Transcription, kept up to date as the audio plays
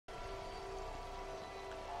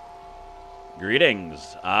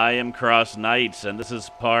Greetings, I am CrossKnights, and this is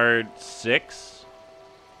part 6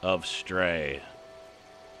 of Stray.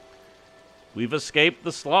 We've escaped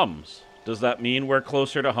the slums. Does that mean we're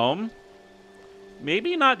closer to home?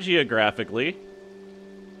 Maybe not geographically.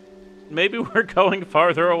 Maybe we're going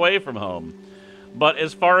farther away from home. But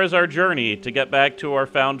as far as our journey to get back to our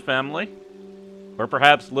found family, or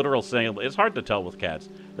perhaps literal same, it's hard to tell with cats.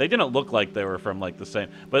 They didn't look like they were from, like, the same...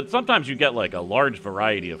 But sometimes you get, like, a large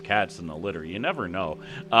variety of cats in the litter. You never know.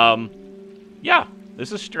 Yeah,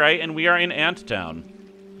 this is Stray, and we are in Ant Town.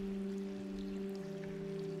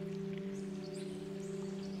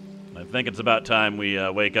 I think it's about time we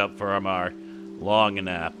wake up from our long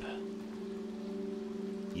nap.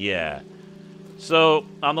 Yeah. So,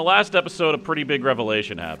 on the last episode, a pretty big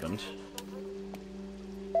revelation happened.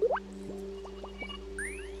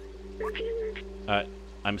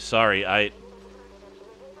 I'm sorry, I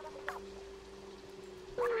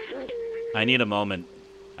need a moment.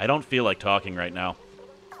 I don't feel like talking right now.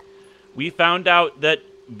 We found out that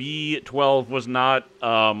B12 was not,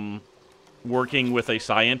 working with a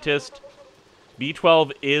scientist.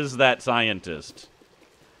 B12 is that scientist.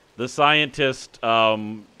 The scientist,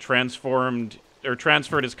 transferred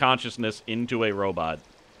his consciousness into a robot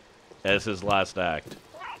as his last act.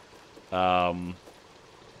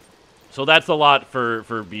 So that's a lot for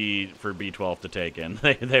B12 to take in.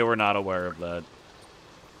 They were not aware of that.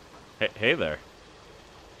 Hey there.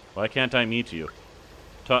 Why can't I meet you?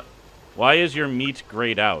 Why is your meat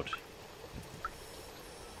grayed out?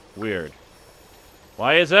 Weird.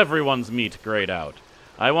 Why is everyone's meat grayed out?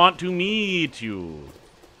 I want to meet you.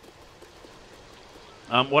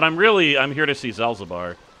 I'm here to see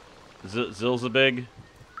Zbaltazar. Zilzabig.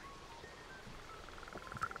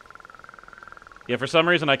 Yeah, for some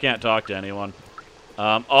reason I can't talk to anyone.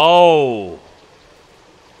 Oh!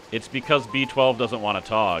 It's because B12 doesn't want to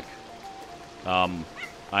talk.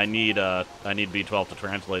 I need B12 to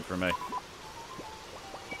translate for me.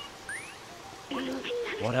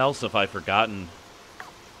 What else have I forgotten?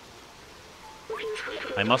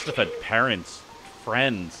 I must have had parents,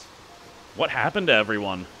 friends. What happened to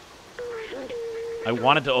everyone? I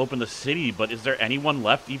wanted to open the city, but is there anyone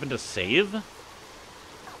left even to save?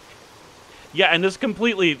 Yeah, and this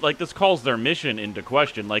completely, like, this calls their mission into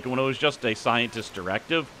question. Like, when it was just a scientist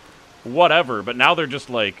directive, whatever. But now they're just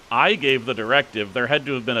like, I gave the directive, there had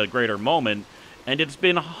to have been a greater moment, and it's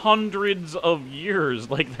been hundreds of years.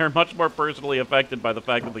 Like, they're much more personally affected by the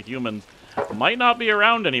fact that the humans might not be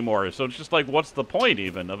around anymore. So it's just like, what's the point,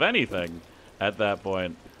 even, of anything at that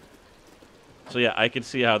point? So yeah, I can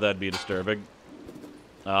see how that'd be disturbing.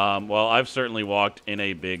 Well, I've certainly walked in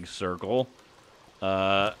a big circle.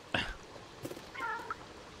 Huh.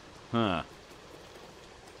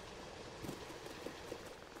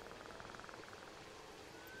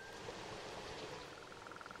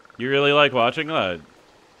 You really like watching that?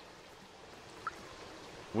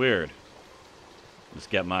 Weird. Just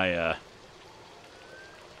get my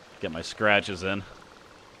scratches in.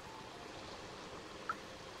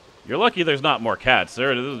 You're lucky there's not more cats.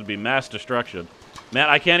 This would be mass destruction. Man,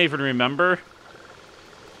 I can't even remember.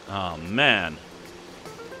 Oh, man.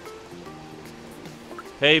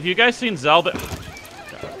 Hey, have you guys seen Zelda?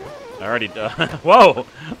 I already... Whoa!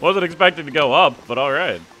 Wasn't expecting to go up, but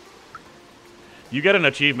alright. You get an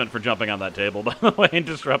achievement for jumping on that table, by the way, and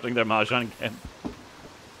disrupting their Mahjong game.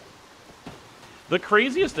 The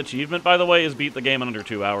craziest achievement, by the way, is beat the game in under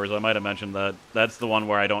 2 hours. I might have mentioned that. That's the one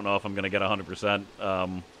where I don't know if I'm going to get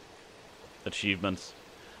 100% achievements.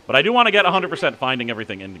 But I do want to get 100% finding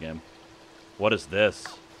everything in the game. What is this?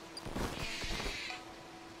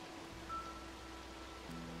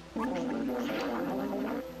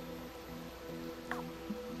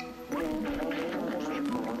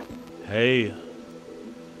 Hey,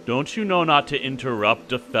 don't you know not to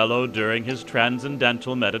interrupt a fellow during his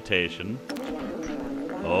transcendental meditation?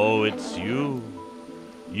 Oh, it's you.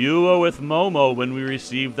 You were with Momo when we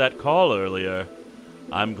received that call earlier.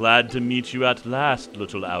 I'm glad to meet you at last,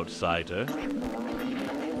 little outsider.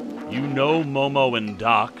 You know Momo and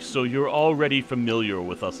Doc, so you're already familiar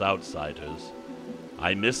with us outsiders.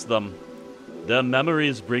 I miss them. Their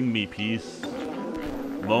memories bring me peace.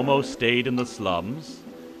 Momo stayed in the slums.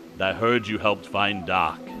 I heard you helped find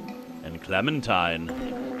Doc. And Clementine.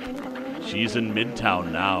 She's in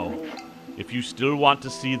Midtown now. If you still want to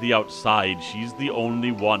see the outside, she's the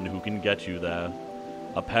only one who can get you there.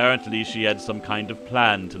 Apparently, she had some kind of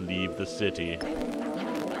plan to leave the city.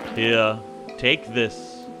 Here, take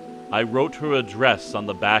this. I wrote her address on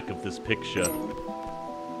the back of this picture.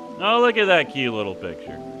 Oh, look at that cute little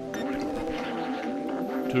picture.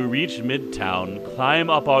 To reach Midtown,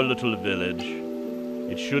 climb up our little village.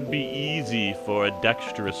 It should be easy for a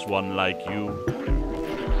dexterous one like you.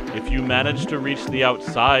 If you manage to reach the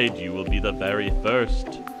outside, you will be the very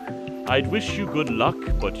first. I'd wish you good luck,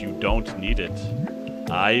 but you don't need it.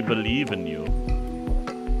 I believe in you.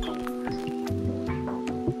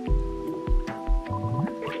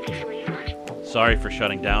 Sorry for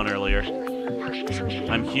shutting down earlier.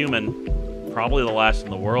 I'm human, probably the last in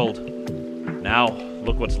the world. Now,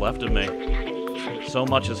 look what's left of me. So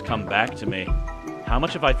much has come back to me. How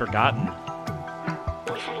much have I forgotten?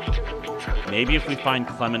 Maybe if we find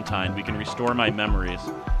Clementine, we can restore my memories,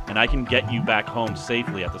 and I can get you back home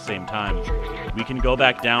safely at the same time. We can go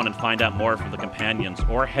back down and find out more from the companions,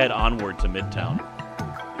 or head onward to Midtown.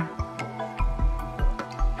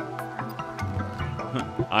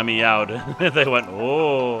 I meowed. They went,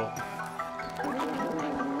 oh.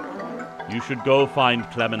 You should go find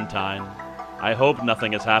Clementine. I hope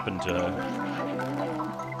nothing has happened to her.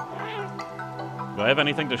 Do I have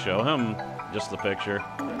anything to show him? Just the picture.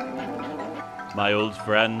 My old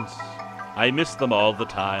friends. I miss them all the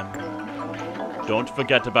time. Don't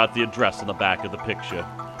forget about the address on the back of the picture.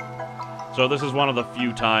 So this is one of the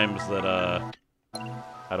few times that,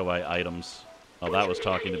 how do I items? Oh, that was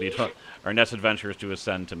talking to me. Our next adventure is to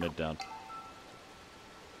ascend to Midtown.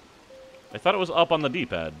 I thought it was up on the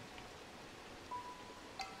D-pad.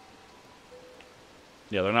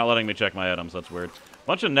 Yeah, they're not letting me check my items. That's weird.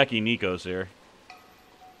 Bunch of Neki Nikos here.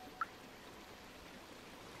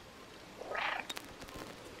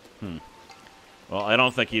 Well, I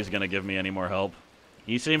don't think he's going to give me any more help.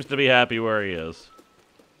 He seems to be happy where he is.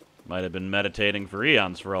 Might have been meditating for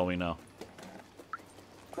eons, for all we know.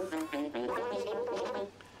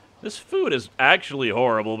 This food is actually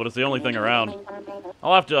horrible, but it's the only thing around.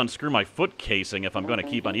 I'll have to unscrew my foot casing if I'm going to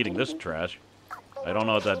keep on eating this trash. I don't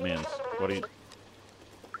know what that means. What do you...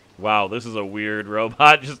 Wow, this is a weird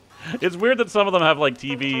robot. Just, it's weird that some of them have, like,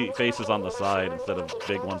 TV faces on the side instead of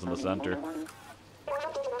big ones in the center.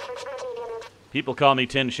 People call me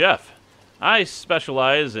Tin Chef. I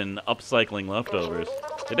specialize in upcycling leftovers.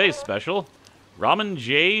 Today's special, Ramen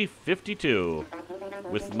J52.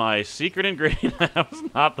 With my secret ingredient, that was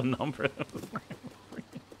not the number.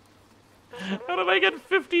 How did I get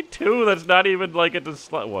 52? That's not even like a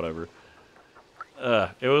whatever.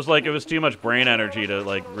 It was like, it was too much brain energy to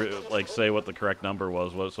like say what the correct number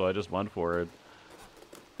was, so I just went for it.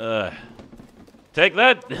 Take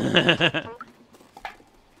that.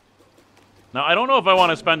 Now, I don't know if I want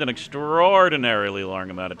to spend an extraordinarily long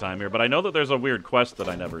amount of time here, but I know that there's a weird quest that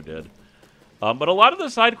I never did. But a lot of the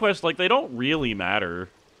side quests, like, they don't really matter.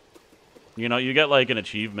 You know, you get, like, an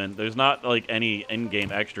achievement. There's not, like, any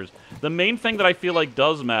in-game extras. The main thing that I feel like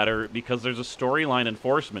does matter, because there's a storyline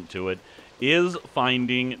enforcement to it, is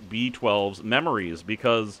finding B12's memories,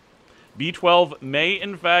 because B12 may,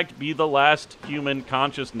 in fact, be the last human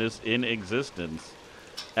consciousness in existence.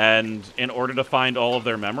 And in order to find all of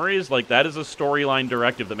their memories, like, that is a storyline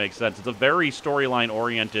directive that makes sense. It's a very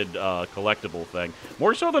storyline-oriented collectible thing.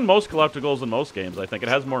 More so than most collectibles in most games, I think. It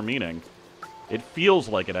has more meaning. It feels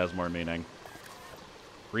like it has more meaning.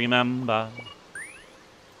 Remember.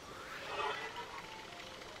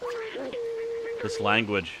 This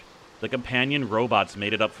language. The companion robots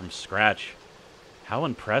made it up from scratch. How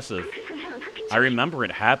impressive. I remember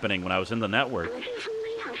it happening when I was in the network.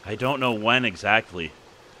 I don't know when exactly.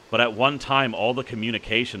 But at one time, all the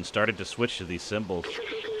communication started to switch to these symbols.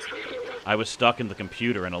 I was stuck in the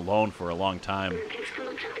computer and alone for a long time.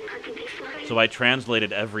 So I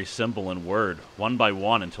translated every symbol and word, one by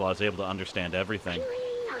one, until I was able to understand everything.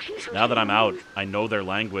 Now that I'm out, I know their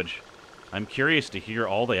language. I'm curious to hear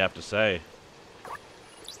all they have to say.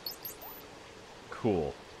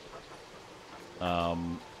 Cool.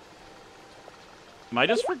 Am I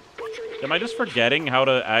just forgetting how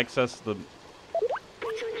to access the...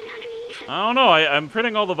 I don't know, I'm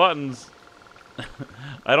printing all the buttons.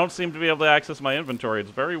 I don't seem to be able to access my inventory.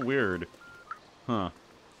 It's very weird. Huh.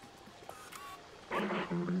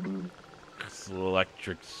 This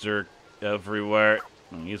electric zerk everywhere.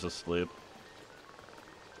 Oh, he's asleep.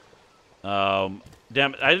 Damn,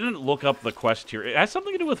 I didn't look up the quest here. It has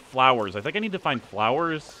something to do with flowers. I think I need to find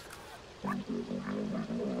flowers.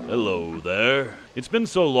 Hello there. It's been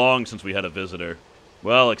so long since we had a visitor.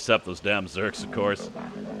 Well, except those damn Zerks, of course.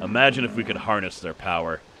 Imagine if we could harness their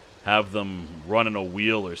power. Have them run in a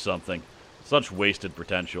wheel or something. Such wasted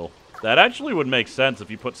potential. That actually would make sense if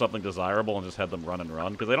you put something desirable and just had them run and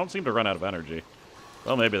run, because they don't seem to run out of energy.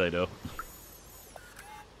 Well, maybe they do.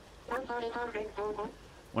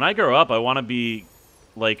 When I grow up, I want to be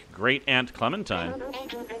like Great Aunt Clementine.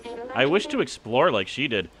 I wish to explore like she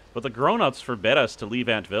did, but the grown-ups forbid us to leave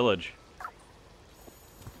Ant Village.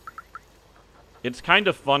 It's kind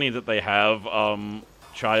of funny that they have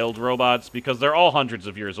child robots because they're all hundreds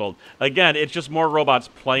of years old. Again, it's just more robots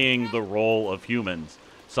playing the role of humans.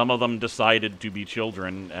 Some of them decided to be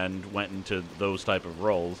children and went into those type of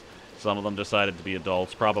roles. Some of them decided to be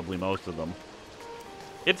adults, probably most of them.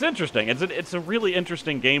 It's interesting. It's a really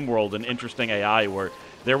interesting game world and interesting AI where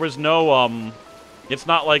there was no it's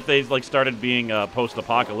not like they like started being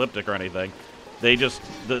post-apocalyptic or anything. They just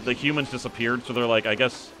the humans disappeared, so they're like, I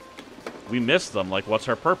guess we missed them. Like, what's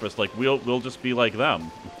our purpose? Like, we'll just be like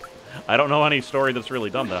them. I don't know any story that's really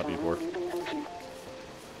done that before.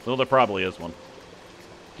 Well, there probably is one.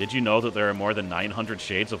 Did you know that there are more than 900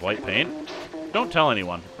 shades of white paint? Don't tell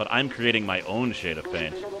anyone, but I'm creating my own shade of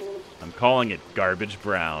paint. I'm calling it Garbage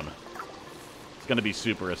Brown. It's gonna be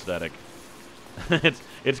super aesthetic.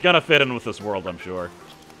 it's gonna fit in with this world, I'm sure.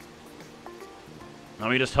 Let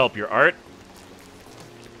me just help your art.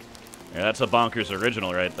 Yeah, that's a bonkers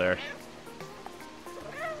original right there.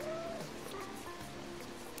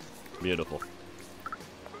 Beautiful.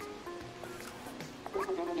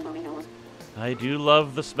 I do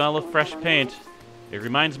love the smell of fresh paint. It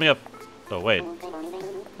reminds me of... Oh, wait.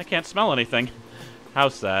 I can't smell anything. How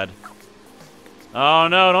sad. Oh,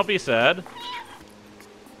 no, don't be sad.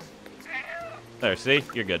 There, see?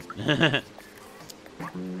 You're good.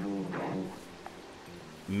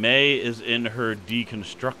 May is in her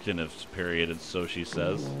deconstructionist period, so she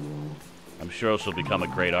says. I'm sure she'll become a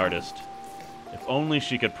great artist. If only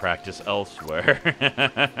she could practice elsewhere.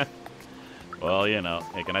 Well, you know.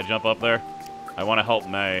 Hey, can I jump up there? I want to help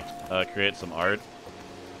May create some art.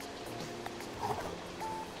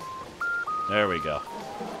 There we go.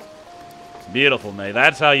 Beautiful, May.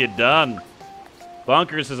 That's how you done.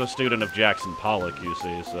 Bonkers is a student of Jackson Pollock, you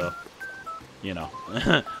see, so... You know.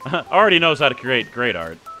 Already knows how to create great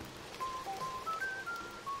art.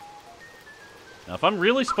 Now, if I'm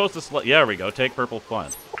really supposed to... Yeah, there we go. Take purple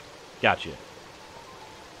plant. Gotcha.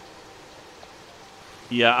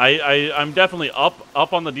 Yeah, I'm definitely...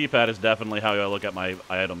 Up on the D-pad is definitely how I look at my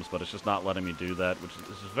items, but it's just not letting me do that, which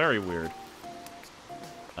is very weird.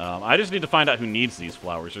 I just need to find out who needs these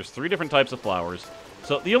flowers. There's 3 different types of flowers.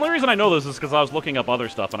 So the only reason I know this is because I was looking up other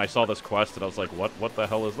stuff and I saw this quest and I was like, what the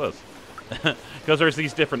hell is this? Because there's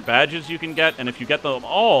these different badges you can get, and if you get them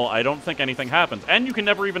all, I don't think anything happens. And you can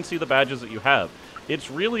never even see the badges that you have. It's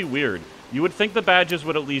really weird. You would think the badges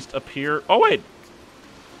would at least appear... Oh, wait!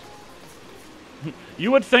 You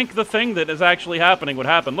would think the thing that is actually happening would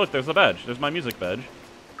happen. Look, there's the badge. There's my music badge.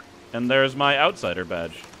 And there's my outsider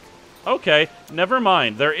badge. Okay, never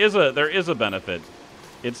mind. There is a benefit.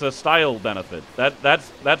 It's a style benefit.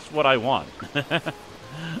 That's what I want.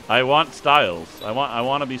 I want styles. I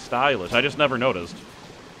want to be stylish. I just never noticed.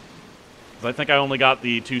 'Cause I think I only got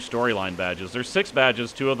the 2 storyline badges. There's 6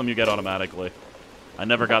 badges. 2 of them you get automatically. I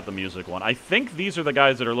never got the music one. I think these are the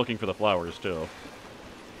guys that are looking for the flowers too.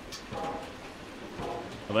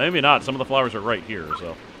 Well, maybe not. Some of the flowers are right here.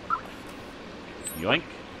 So, yoink.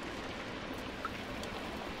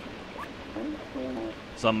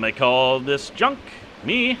 Some may call this junk.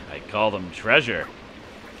 Me, I call them treasure.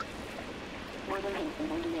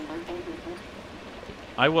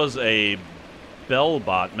 I was a bell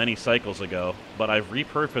bot many cycles ago, but I've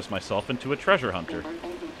repurposed myself into a treasure hunter.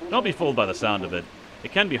 Don't be fooled by the sound of it.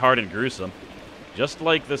 It can be hard and gruesome. Just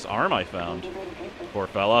like this arm I found. Poor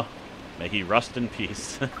fella. May he rust in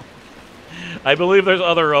peace. I believe there's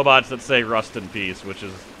other robots that say rust in peace, which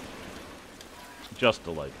is just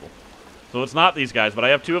delightful. So it's not these guys, but I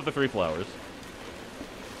have 2 of the 3 flowers.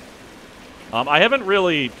 I haven't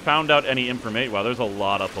really found out any information. Wow, there's a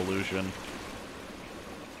lot of pollution.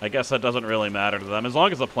 I guess that doesn't really matter to them, as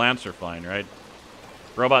long as the plants are fine, right?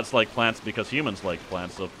 Robots like plants because humans like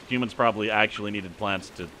plants, so humans probably actually needed plants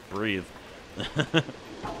to breathe.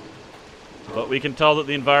 But we can tell that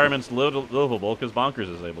the environment's livable because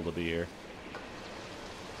Bonkers is able to be here.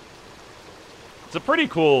 It's a pretty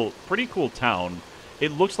cool town.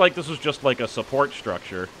 It looks like this was just like a support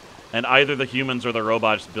structure, and either the humans or the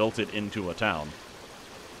robots built it into a town,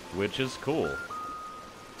 which is cool.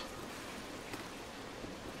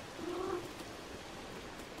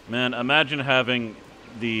 Man, imagine having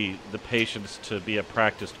the patience to be a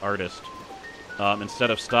practiced artist instead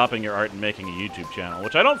of stopping your art and making a YouTube channel,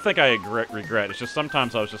 which I don't think I regret. It's just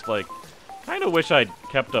sometimes I was just like, kind of wish I'd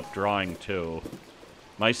kept up drawing too.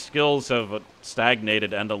 My skills have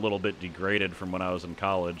stagnated and a little bit degraded from when I was in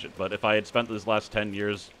college, but if I had spent these last 10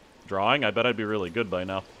 years drawing, I bet I'd be really good by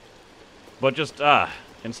now. But just,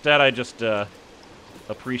 instead I just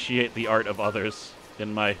appreciate the art of others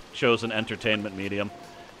in my chosen entertainment medium.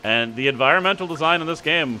 And the environmental design in this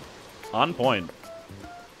game, on point.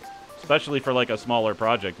 Especially for like a smaller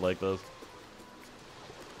project like this.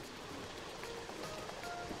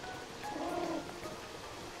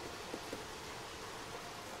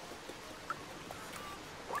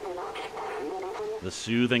 The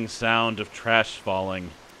soothing sound of trash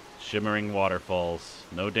falling, shimmering waterfalls.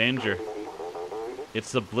 No danger.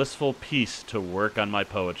 It's the blissful peace to work on my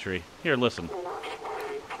poetry. Here, listen.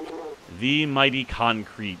 The mighty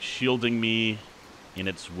concrete shielding me in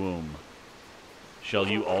its womb. Shall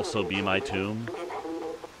you also be my tomb?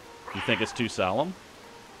 You think it's too solemn?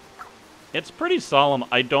 It's pretty solemn.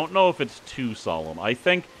 I don't know if it's too solemn. I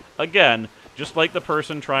think, again, just like the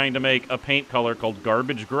person trying to make a paint color called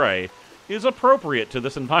garbage gray, is appropriate to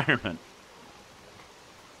this environment.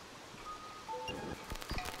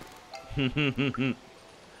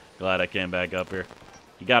 Glad I came back up here.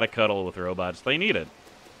 You gotta cuddle with robots. They need it.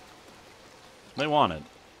 They want it.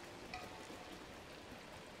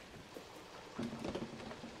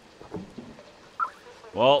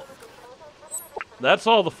 Well, that's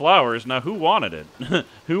all the flowers. Now, who wanted it?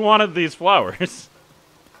 Who wanted these flowers?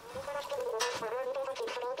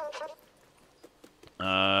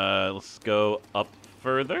 Let's go up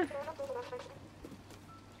further.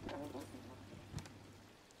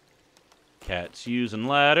 Cats using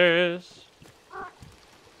ladders.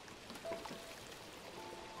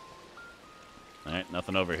 Alright,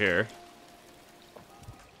 nothing over here.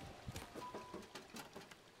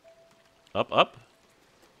 Up.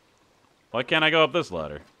 Why can't I go up this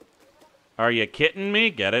ladder? Are you kidding me?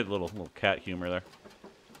 Get it? Little cat humor there.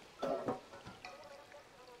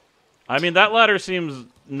 I mean, that ladder seems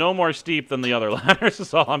no more steep than the other ladders,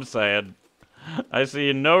 is all I'm saying. I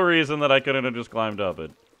see no reason that I couldn't have just climbed up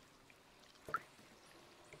it.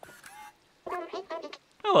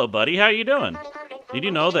 Hello, buddy. How you doing? Did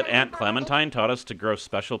you know that Aunt Clementine taught us to grow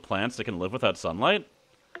special plants that can live without sunlight?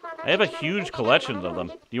 I have a huge collection of them.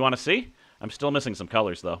 Do you want to see? I'm still missing some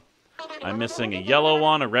colors, though. I'm missing a yellow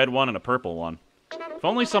one, a red one, and a purple one. If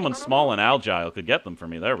only someone small and agile could get them for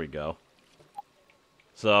me. There we go.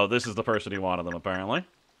 So, this is the person who wanted them, apparently.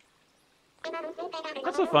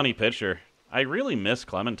 That's a funny picture. I really miss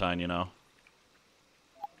Clementine, you know.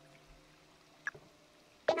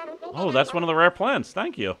 Oh, that's one of the rare plants.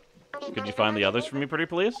 Thank you. Could you find the others for me, pretty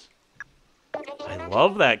please? I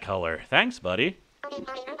love that color. Thanks, buddy.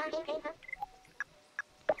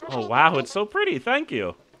 Oh, wow, it's so pretty. Thank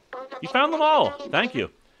you. You found them all. Thank you.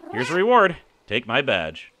 Here's a reward. Take my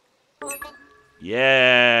badge.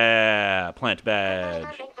 Yeah, plant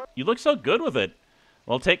badge. You look so good with it.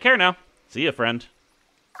 Well, take care now. See ya, friend.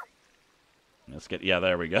 Let's get, yeah,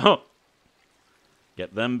 there we go.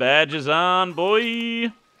 Get them badges on,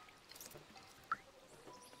 boy.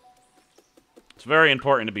 It's very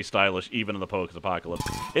important to be stylish, even in the post-apocalypse.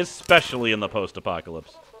 Especially in the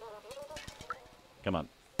post-apocalypse. Come on.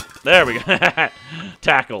 There we go.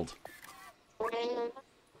 Tackled.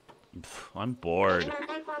 I'm bored.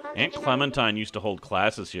 Aunt Clementine used to hold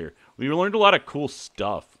classes here. We learned a lot of cool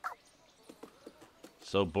stuff.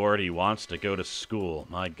 So bored he wants to go to school.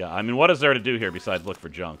 My God. I mean, what is there to do here besides look for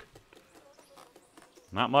junk?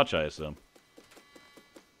 Not much, I assume.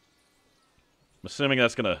 I'm assuming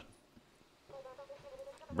that's going to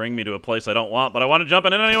bring me to a place I don't want, but I want to jump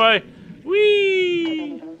in it anyway.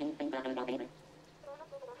 Whee!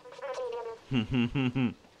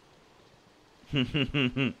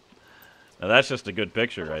 Now that's just a good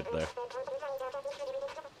picture right there.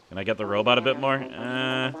 Can I get the robot a bit more?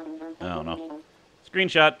 I don't know.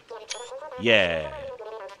 Screenshot. Yeah.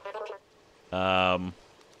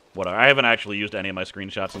 Whatever. I haven't actually used any of my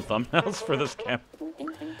screenshots and thumbnails for this camp.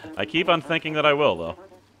 I keep on thinking that I will, though.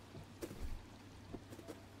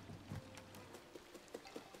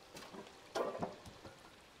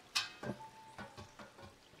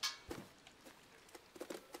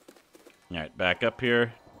 Alright, back up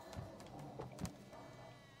here.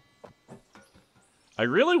 I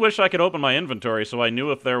really wish I could open my inventory so I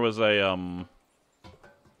knew if there was a,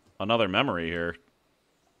 another memory here.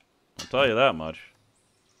 I'll tell you that much.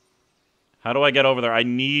 How do I get over there? I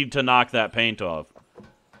need to knock that paint off.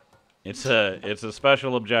 It's a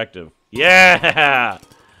special objective. Yeah!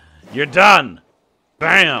 You're done!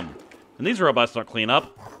 Bam! And these robots don't clean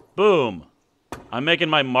up. Boom! I'm making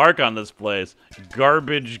my mark on this place.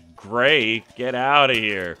 Garbage gray. Get out of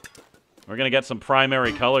here. We're gonna get some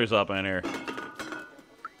primary colors up in here.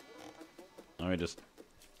 Let me just...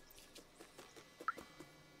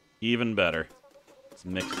 Even better. Let's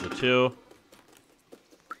mix the two.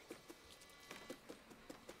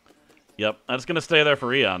 Yep, that's gonna stay there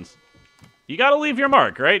for eons. You gotta leave your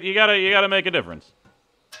mark, right? You gotta make a difference.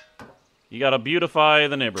 You gotta beautify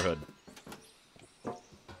the neighborhood.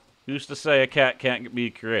 Who's to say a cat can't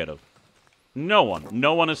be creative? No one.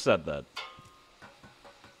 No one has said that.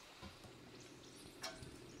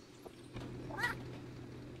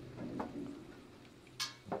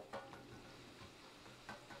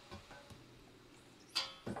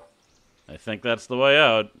 think that's the way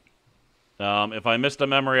out. If I missed a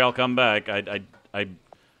memory, I'll come back. I'm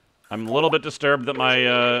a little bit disturbed that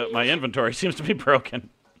my my inventory seems to be broken.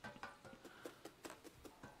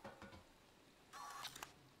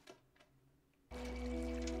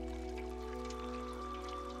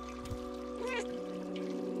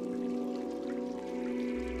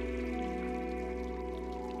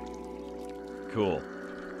 Cool.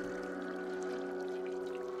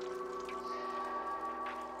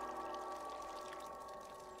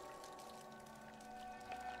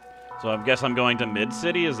 So I guess I'm going to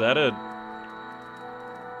Mid-City? Is that it?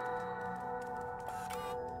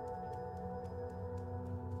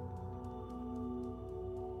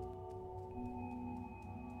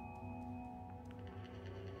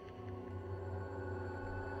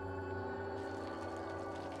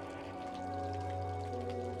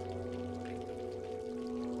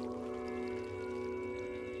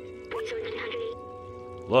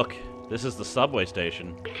 Look, this is the subway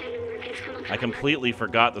station. I completely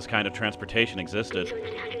forgot this kind of transportation existed.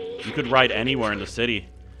 You could ride anywhere in the city.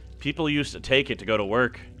 People used to take it to go to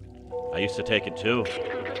work. I used to take it too.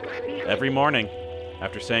 Every morning,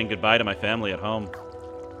 after saying goodbye to my family at home.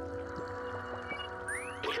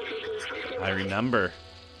 I remember.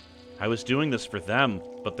 I was doing this for them,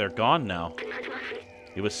 but they're gone now.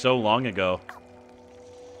 It was so long ago.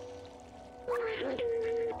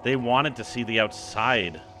 They wanted to see the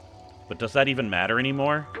outside. But does that even matter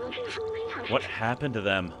anymore? What happened to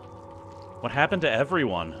them? What happened to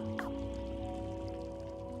everyone?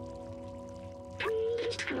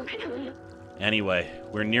 Anyway,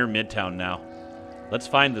 we're near Midtown now. Let's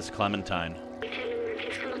find this Clementine.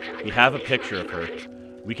 We have a picture of her.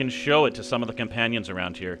 We can show it to some of the companions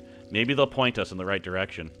around here. Maybe they'll point us in the right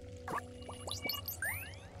direction.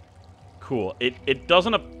 Cool. It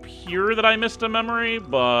doesn't appear that I missed a memory,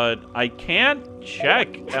 but I can't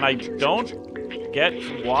check, and I don't get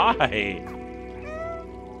why.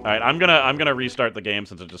 All right, I'm gonna restart the game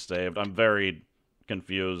since it just saved. I'm very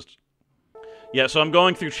confused. Yeah, so I'm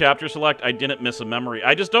going through chapter select. I didn't miss a memory.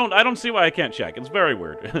 I don't see why I can't check. It's very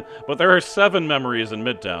weird. But there are 7 memories in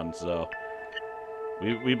Midtown, so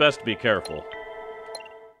we best be careful.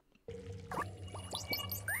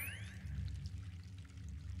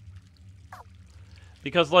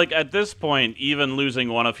 Because, like, at this point, even losing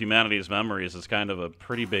one of humanity's memories is kind of a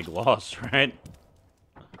pretty big loss, right?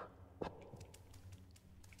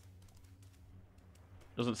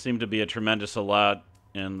 Doesn't seem to be a tremendous a lot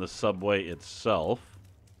in the subway itself.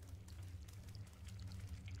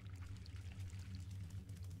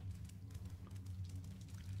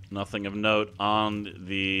 Nothing of note on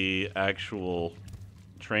the actual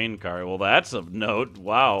train car. Well, that's of note.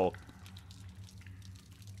 Wow.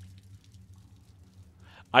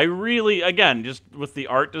 I really, again, just with the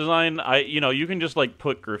art design, you can just, like,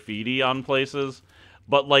 put graffiti on places,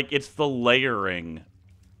 but, like, it's the layering.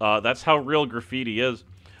 That's how real graffiti is.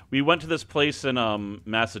 We went to this place in,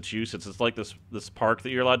 Massachusetts. It's like this park that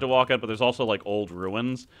you're allowed to walk at, but there's also, like, old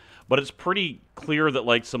ruins. But it's pretty clear that,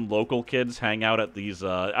 like, some local kids hang out at these,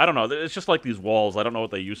 I don't know, it's just like these walls. I don't know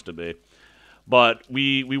what they used to be. But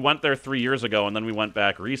we went there 3 years ago, and then we went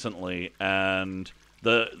back recently, and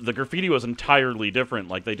the graffiti was entirely different.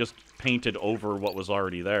 Like, they just painted over what was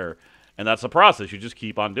already there. And that's a process. You just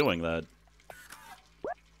keep on doing that.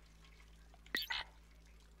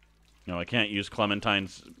 No, I can't use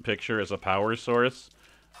Clementine's picture as a power source.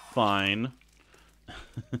 Fine.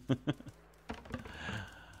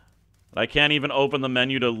 I can't even open the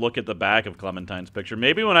menu to look at the back of Clementine's picture.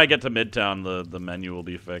 Maybe when I get to Midtown, the menu will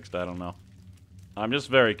be fixed. I don't know. I'm just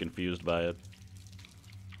very confused by it.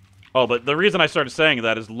 Oh, but the reason I started saying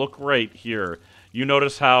that is look right here. You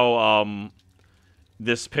notice how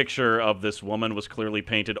this picture of this woman was clearly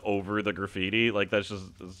painted over the graffiti? Like, that's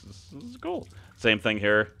just this is cool. Same thing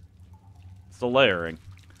here. It's the layering.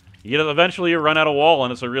 Eventually you run out of wall,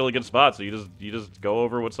 and it's a really good spot, so you just go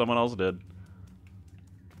over what someone else did.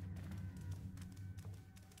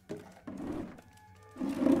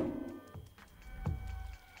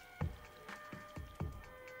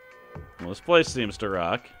 Well, this place seems to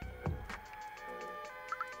rock.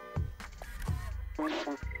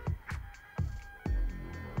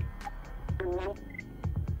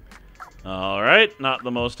 Alright, not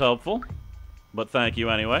the most helpful, but thank you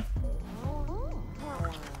anyway.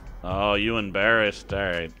 Oh, you embarrassed.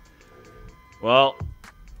 Alright. Well,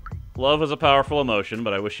 love is a powerful emotion,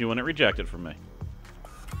 but I wish you wouldn't reject it from me.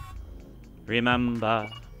 Remember.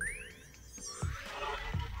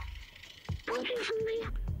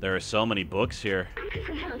 There are so many books here.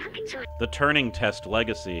 The Turing Test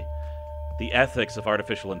Legacy. The Ethics of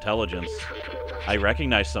Artificial Intelligence. I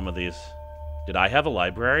recognize some of these. Did I have a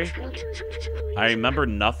library? I remember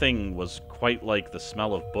nothing was quite like the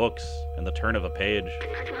smell of books and the turn of a page.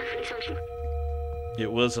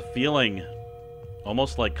 It was a feeling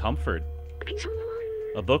almost like comfort.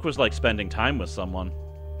 A book was like spending time with someone.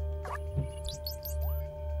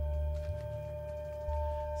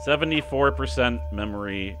 74%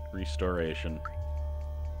 memory restoration.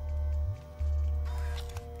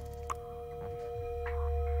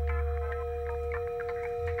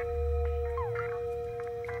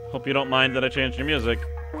 Hope you don't mind that I changed your music.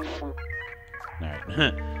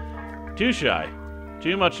 Alright. Too shy.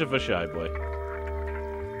 Too much of a shy boy.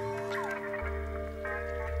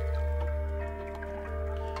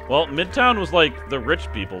 Well, Midtown was like the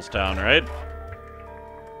rich people's town, right?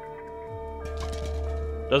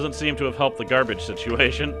 Doesn't seem to have helped the garbage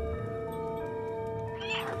situation.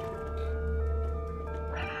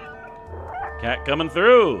 Cat coming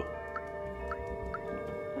through!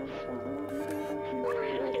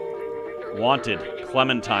 Wanted,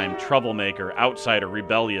 Clementine, troublemaker, outsider,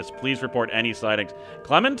 rebellious. Please report any sightings.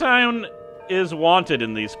 Clementine is wanted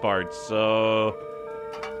in these parts, so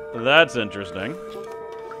that's interesting.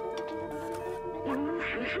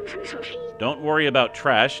 Don't worry about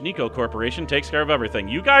trash. Nico Corporation takes care of everything.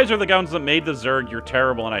 You guys are the guns that made the Zerg. You're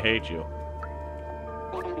terrible and I hate you.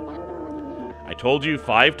 I told you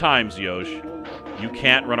 5 times, Yosh. You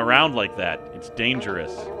can't run around like that. It's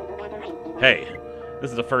dangerous. Hey. This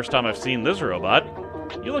is the first time I've seen this robot.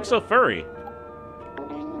 You look so furry.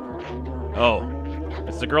 Oh,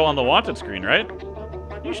 it's the girl on the wanted screen, right?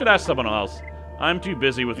 You should ask someone else. I'm too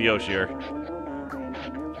busy with Yoshir.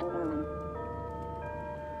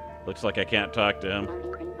 Looks like I can't talk to him.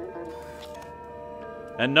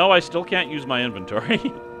 And no, I still can't use my inventory.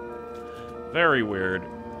 Very weird.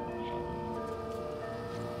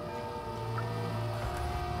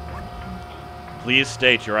 Please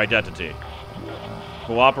state your identity.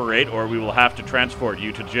 Cooperate, or we will have to transport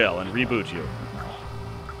you to jail and reboot you.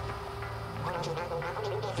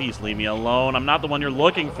 Please leave me alone. I'm not the one you're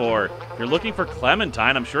looking for. If you're looking for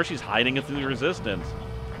Clementine, I'm sure she's hiding it through the resistance.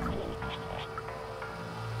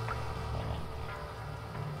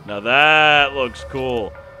 Now that looks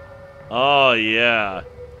cool. Oh, yeah.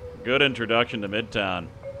 Good introduction to Midtown.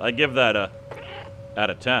 I give that a out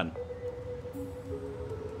of 10.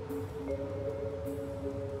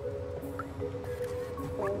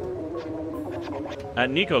 At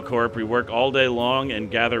Nico Corp, we work all day long and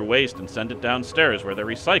gather waste and send it downstairs where they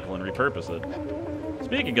recycle and repurpose it.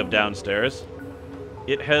 Speaking of downstairs,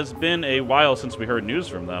 it has been a while since we heard news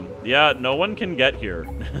from them. Yeah, no one can get here.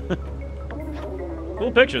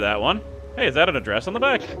 Cool picture, that one. Hey, is that an address on the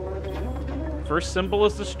back? First symbol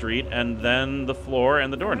is the street, and then the floor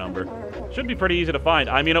and the door number. Should be pretty easy to find.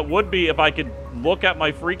 I mean, it would be if I could look at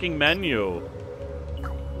my freaking menu.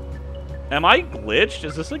 Am I glitched?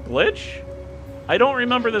 Is this a glitch? I don't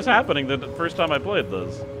remember this happening the first time I played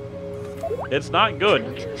this. It's not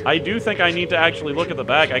good. I do think I need to actually look at the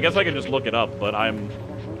back. I guess I can just look it up, but I'm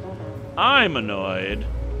annoyed.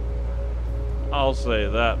 I'll say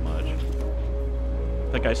that much.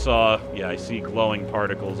 I think I saw... Yeah, I see glowing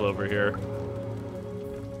particles over here.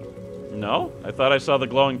 No? I thought I saw the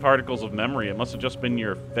glowing particles of memory. It must have just been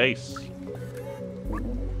your face.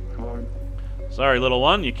 Sorry, little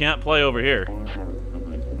one. You can't play over here.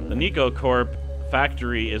 The Nico Corp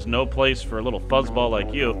factory is no place for a little fuzzball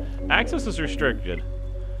like you. Access is restricted,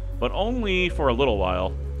 but only for a little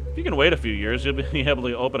while. If you can wait a few years, you'll be able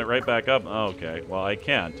to open it right back up. Okay, well, I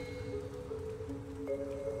can't.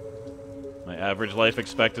 My average life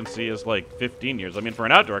expectancy is like 15 years. I mean, for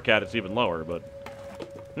an outdoor cat, it's even lower, but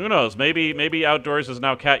who knows? Maybe outdoors is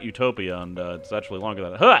now cat utopia, and it's actually longer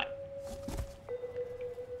than that. Huh!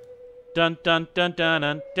 Dun dun dun dun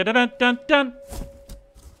dun dun dun dun dun.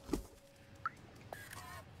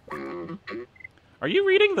 Are you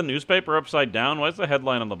reading the newspaper upside down? Why is the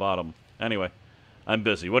headline on the bottom? Anyway, I'm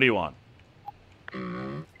busy. What do you want?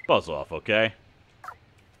 Buzz off, okay?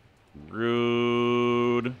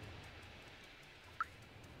 Rude.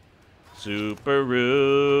 Super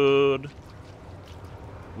rude.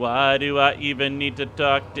 Why do I even need to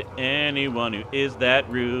talk to anyone who is that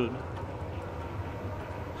rude?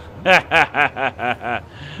 That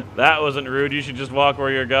wasn't rude. You should just walk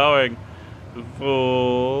where you're going.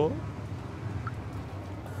 Fool.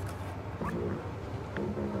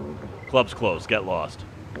 Club's closed. Get lost.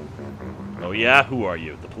 Oh yeah? Who are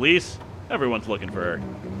you? The police? Everyone's looking for her.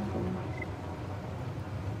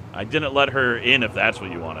 I didn't let her in if that's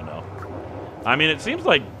what you want to know. I mean, it seems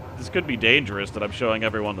like this could be dangerous that I'm showing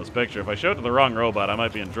everyone this picture. If I show it to the wrong robot, I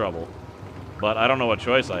might be in trouble. But I don't know what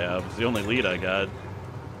choice I have. It's the only lead I got.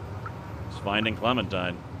 It's finding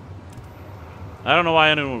Clementine. I don't know why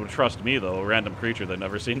anyone would trust me, though, a random creature they've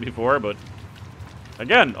never seen before, but...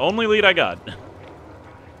 Again, only lead I got.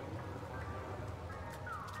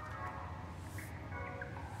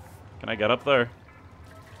 Can I get up there?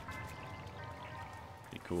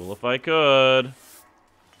 Be cool if I could.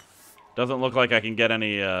 Doesn't look like I can get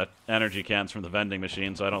any energy cans from the vending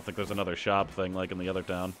machine, so I don't think there's another shop thing like in the other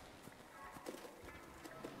town.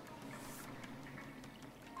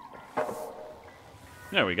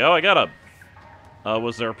 There we go, I got up.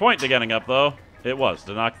 Was there a point to getting up, though? It was,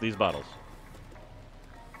 to knock these bottles.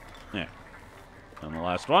 Yeah. And the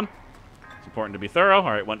last one. It's important to be thorough.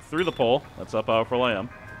 Alright, went through the pole. That's how powerful I am.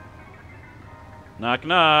 Knock,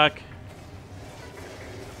 knock.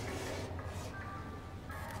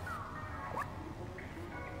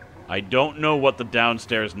 I don't know what the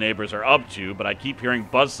downstairs neighbors are up to, but I keep hearing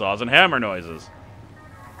buzzsaws and hammer noises.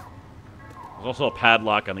 There's also a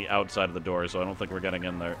padlock on the outside of the door, so I don't think we're getting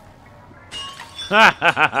in there.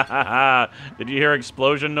 Did you hear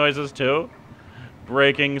explosion noises, too?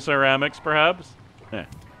 Breaking ceramics, perhaps? Yeah.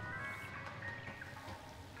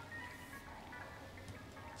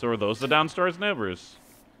 So are those the downstairs neighbors?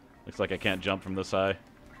 Looks like I can't jump from this high.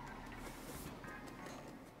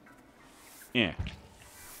 Yeah.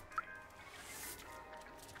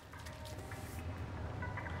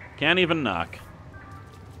 Can't even knock.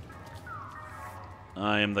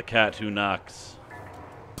 I am the cat who knocks.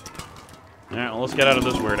 Alright, well, let's get out of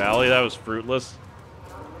this weird alley. That was fruitless.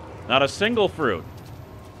 Not a single fruit.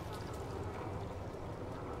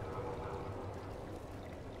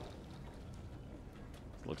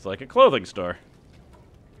 Looks like a clothing store.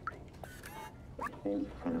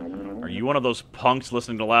 Are you one of those punks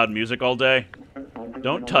listening to loud music all day?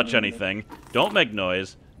 Don't touch anything. Don't make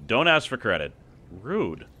noise. Don't ask for credit.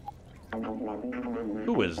 Rude.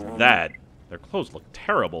 Who is that? Their clothes look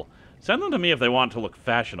terrible. Send them to me if they want to look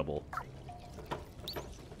fashionable.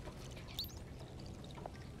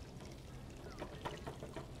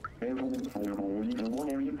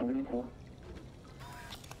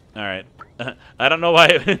 Alright. I don't know why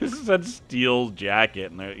it said steel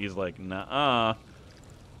jacket, and he's like, nuh-uh.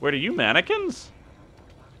 Wait, are you mannequins?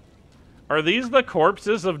 Are these the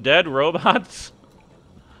corpses of dead robots?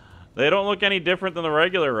 They don't look any different than the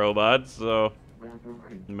regular robots, so...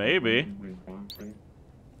 Maybe.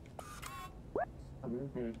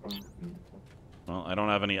 Well, I don't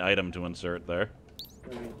have any item to insert there.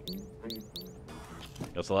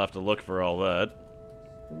 Guess I'll have to look for all that.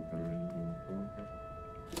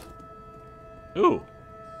 Ooh.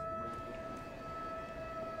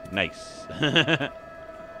 Nice.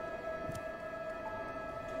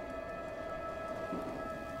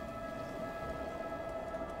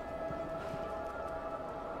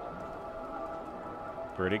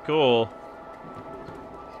 Pretty cool.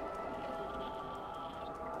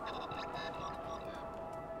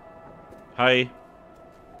 Hi.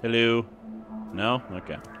 Hello. No?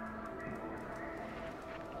 Okay.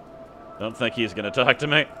 Don't think he's gonna talk to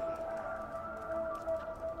me.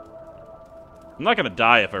 I'm not gonna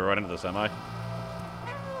die if I run into this, am I?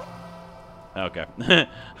 Okay.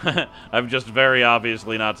 I'm just very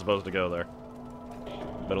obviously not supposed to go there.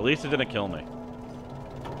 But at least it didn't kill me.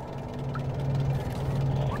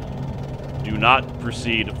 Do not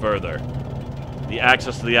proceed further. The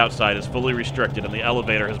access to the outside is fully restricted and the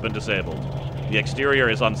elevator has been disabled. The exterior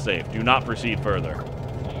is unsafe. Do not proceed further.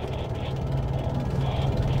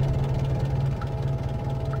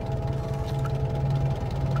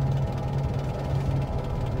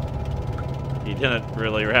 He didn't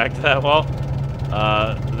really react that well.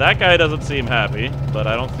 That guy doesn't seem happy, but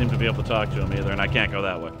I don't seem to be able to talk to him either, and I can't go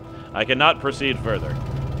that way. I cannot proceed further.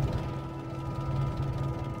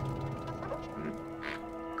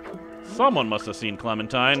 Someone must have seen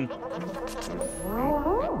Clementine.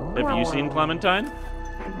 Have you seen Clementine?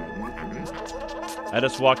 I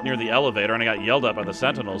just walked near the elevator and I got yelled at by the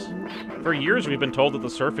sentinels. For years we've been told that the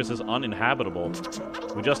surface is uninhabitable.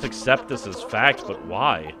 We just accept this as fact, but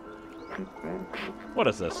why? What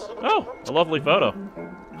is this? Oh, a lovely photo.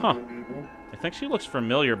 Huh. I think she looks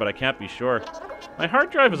familiar, but I can't be sure. My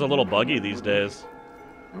hard drive is a little buggy these days.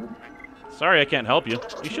 Sorry I can't help you.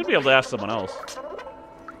 You should be able to ask someone else.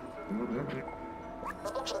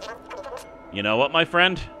 You know what, my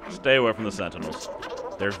friend? Stay away from the sentinels.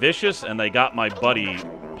 They're vicious, and they got my buddy,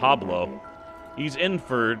 Pablo. He's in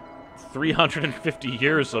for 350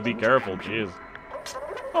 years, so be careful, jeez.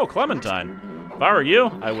 Oh, Clementine. If I were you,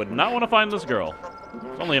 I would not want to find this girl.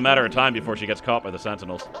 It's only a matter of time before she gets caught by the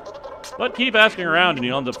sentinels. But keep asking around, and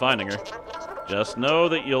you'll end up finding her. Just know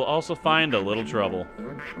that you'll also find a little trouble.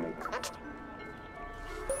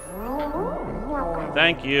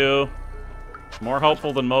 Thank you. More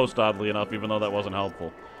helpful than most, oddly enough, even though that wasn't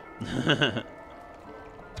helpful.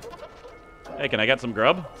 Hey, can I get some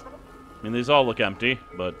grub? I mean, these all look empty,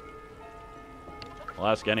 but I'll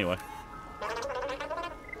ask anyway.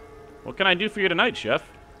 What can I do for you tonight, Chef?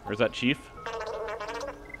 Or is that Chief?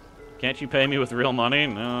 Can't you pay me with real money?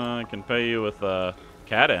 No, I can pay you with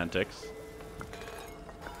cat antics.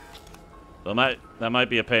 That might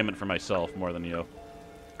be a payment for myself more than you.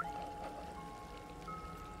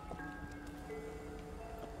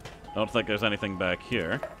 Don't think there's anything back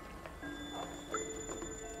here.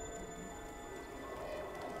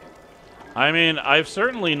 I mean, I've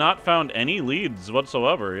certainly not found any leads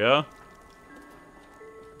whatsoever, yeah?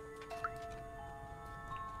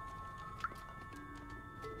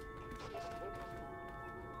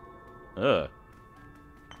 Ugh.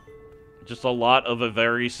 Just a lot of a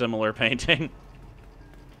very similar painting.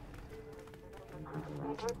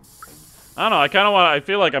 I don't know, I kind of want to... I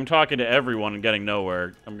feel like I'm talking to everyone and getting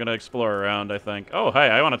nowhere. I'm going to explore around, I think. Oh, hey,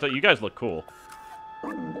 I want to tell you... You guys look cool.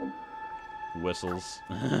 Whistles.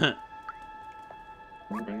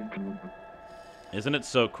 Isn't it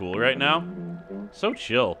so cool right now? So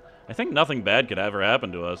chill. I think nothing bad could ever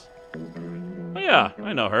happen to us. Oh yeah,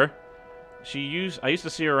 I know her. I used to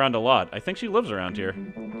see her around a lot. I think she lives around here.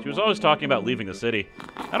 She was always talking about leaving the city.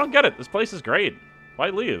 I don't get it. This place is great. Why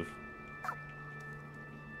leave?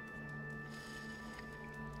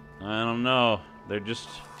 I don't know. There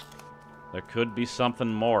could be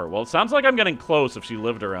something more. Well, it sounds like I'm getting close if she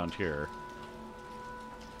lived around here.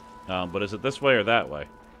 But is it this way or that way?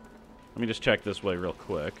 Let me just check this way real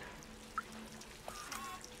quick.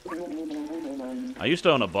 I used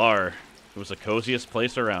to own a bar. It was the coziest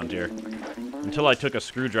place around here. Until I took a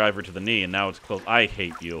screwdriver to the knee, and now it's closed. I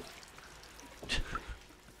hate you.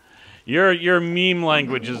 Your meme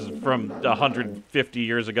language is from 150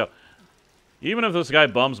 years ago. Even if this guy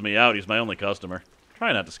bums me out, he's my only customer.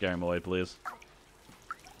 Try not to scare him away, please.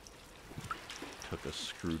 Took a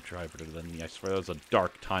screwdriver to the knee. I swear that was a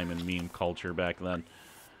dark time in meme culture back then.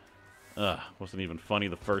 Ugh, wasn't even funny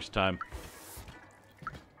the first time.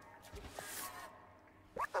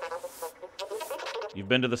 You've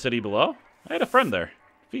been to the city below? I had a friend there.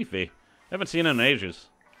 Fifi. I haven't seen him in ages.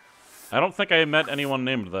 I don't think I met anyone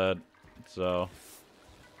named that, so...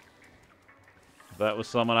 If that was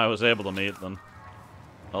someone I was able to meet, then...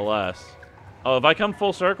 Alas. Oh, have I come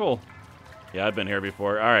full circle? Yeah, I've been here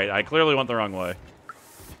before. Alright, I clearly went the wrong way.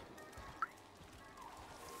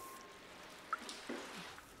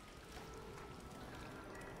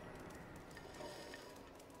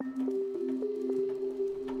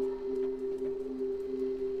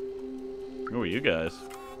 Who are you guys?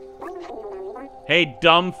 Hey,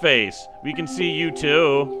 dumb face. We can see you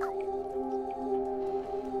too.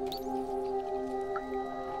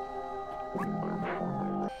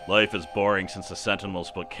 Life is boring since the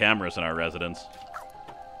Sentinels put cameras in our residence.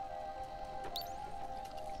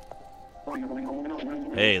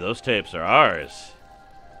 Hey, those tapes are ours.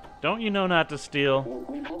 Don't you know not to steal?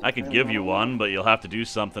 I could give you one, but you'll have to do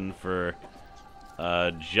something for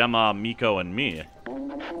Gemma, Miko, and me.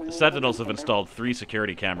 The Sentinels have installed 3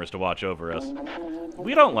 security cameras to watch over us.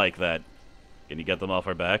 We don't like that. Can you get them off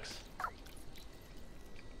our backs?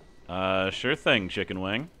 Sure thing, Chicken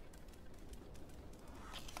Wing.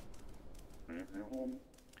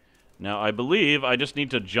 Now, I believe I just need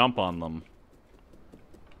to jump on them.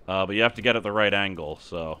 But you have to get at the right angle,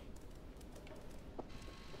 so...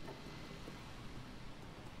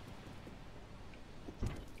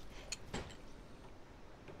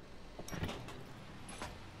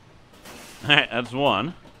 Alright, that's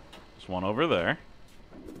one. There's one over there.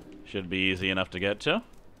 Should be easy enough to get to.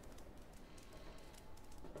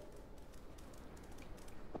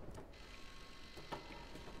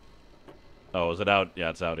 Oh, is it out? Yeah,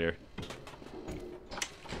 it's out here.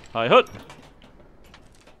 Hi, hoot!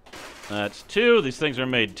 That's 2. These things are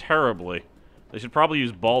made terribly. They should probably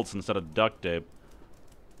use bolts instead of duct tape.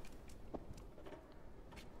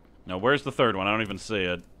 Now, where's the 3rd one? I don't even see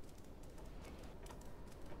it.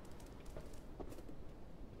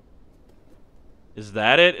 Is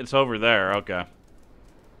that it? It's over there. Okay.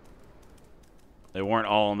 They weren't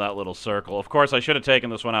all in that little circle. Of course, I should have taken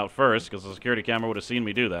this one out first, because the security camera would have seen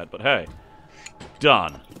me do that. But hey.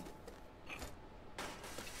 Done.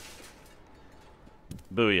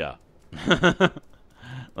 Booyah.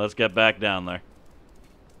 Let's get back down there.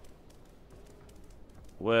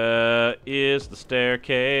 Where is the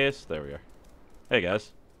staircase? There we are. Hey,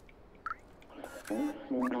 guys.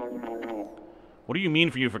 What do you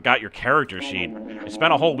mean you forgot your character sheet? I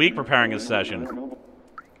spent a whole week preparing this session.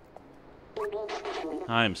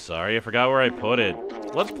 I'm sorry, I forgot where I put it.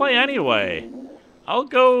 Let's play anyway. I'll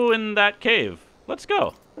go in that cave. Let's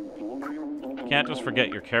go. Can't just forget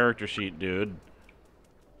your character sheet, dude.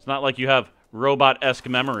 It's not like you have robot-esque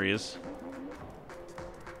memories.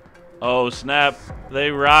 Oh, snap. They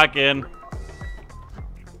rockin'.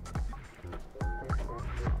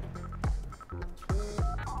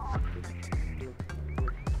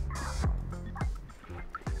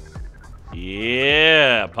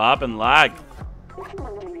 Yeah, pop and lag.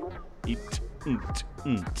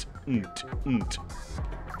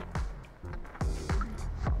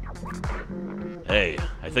 Hey,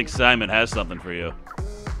 I think Simon has something for you.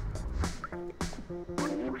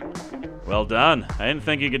 Well done. I didn't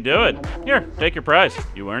think you could do it. Here, take your prize.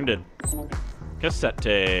 You earned it. Cassette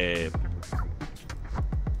tape.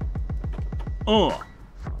 Oh.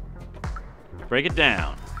 Break it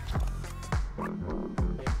down.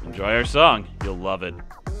 Enjoy our song. You'll love it.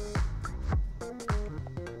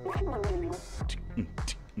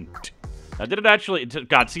 Now, did it actually...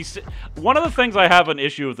 God, see, one of the things I have an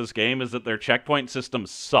issue with this game is that their checkpoint system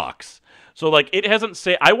sucks. So, like, it hasn't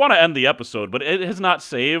saved... I want to end the episode, but it has not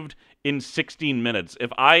saved in 16 minutes. If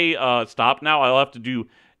I stop now, I'll have to do...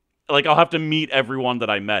 Like, I'll have to meet everyone that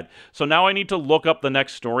I met. So now I need to look up the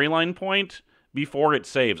next storyline point before it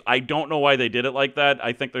saves. I don't know why they did it like that.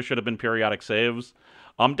 I think there should have been periodic saves.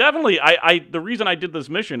 Definitely, the reason I did this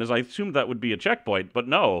mission is I assumed that would be a checkpoint, but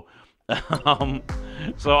no.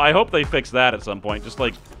 So I hope they fix that at some point. Just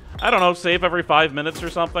like, I don't know, save every 5 minutes or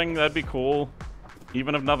something. That'd be cool.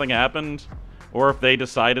 Even if nothing happened. Or if they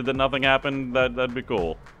decided that nothing happened, that'd be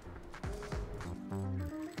cool.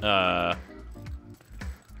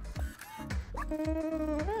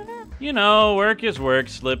 You know, work is work,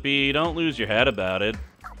 Slippy. Don't lose your head about it.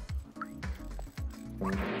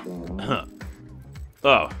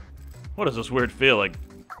 Oh, what is this weird feeling?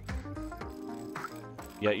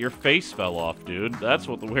 Yeah, your face fell off, dude. That's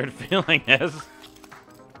what the weird feeling is.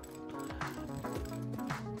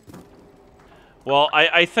 Well,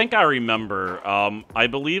 I think I remember. I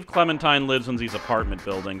believe Clementine lives in these apartment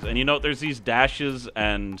buildings. And you know, there's these dashes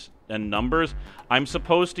and numbers. I'm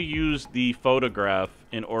supposed to use the photograph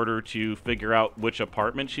in order to figure out which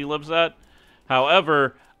apartment she lives at.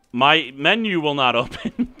 However, my menu will not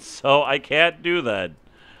open, so I can't do that.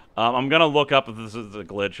 I'm gonna look up if this is a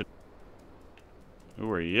glitch. Who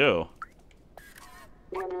are you?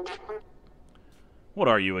 What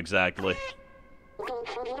are you exactly?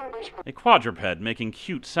 A quadruped making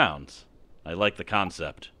cute sounds. I like the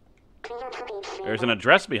concept. There's an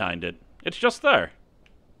address behind it. It's just there.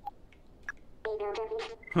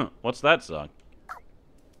 Huh, what's that song?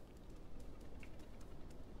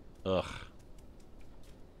 Ugh.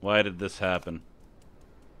 Why did this happen?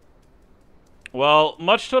 Well,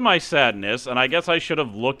 much to my sadness, and I guess I should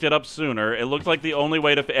have looked it up sooner, it looked like the only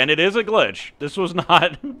way to... And it is a glitch. This was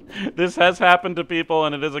not... This has happened to people,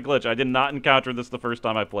 and it is a glitch. I did not encounter this the first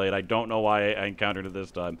time I played. I don't know why I encountered it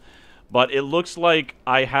this time. But it looks like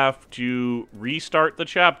I have to restart the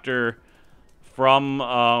chapter from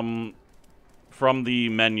the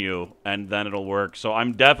menu, and then it'll work. So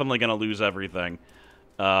I'm definitely going to lose everything.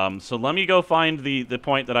 So let me go find the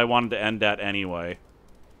point that I wanted to end at anyway.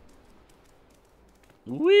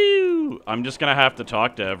 Woo! I'm just gonna have to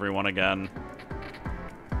talk to everyone again.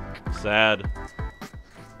 Sad.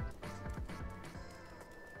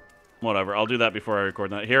 Whatever, I'll do that before I record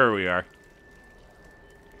that. Here we are.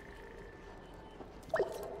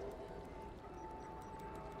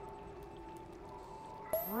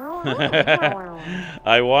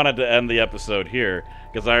 I wanted to end the episode here,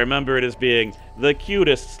 because I remember it as being the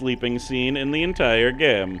cutest sleeping scene in the entire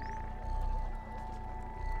game.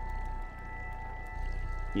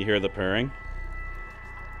 You hear the purring?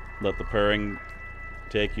 Let the purring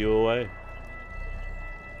take you away.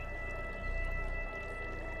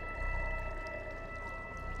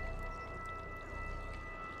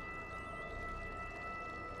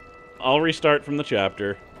 I'll restart from the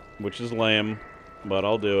chapter, which is lame, but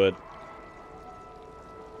I'll do it.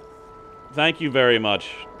 Thank you very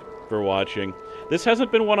much for watching. This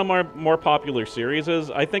hasn't been one of my more popular series.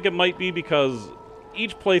 I think it might be because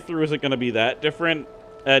each playthrough isn't going to be that different.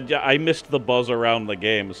 And I missed the buzz around the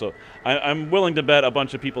game, so I'm willing to bet a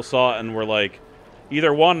bunch of people saw it and were like,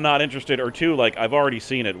 either one, not interested, or two, like, I've already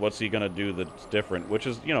seen it, what's he gonna do that's different? Which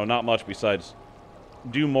is, you know, not much besides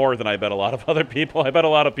do more than I bet a lot of other people. I bet a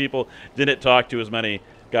lot of people didn't talk to as many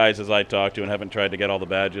guys as I talked to and haven't tried to get all the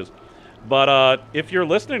badges. But if you're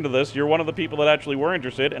listening to this, you're one of the people that actually were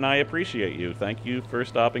interested, and I appreciate you. Thank you for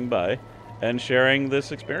stopping by and sharing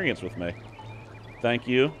this experience with me. Thank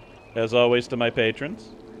you, as always, to my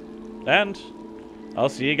patrons. And I'll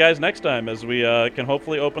see you guys next time as we can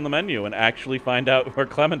hopefully open the menu and actually find out where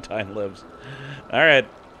Clementine lives. Alright.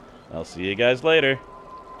 I'll see you guys later.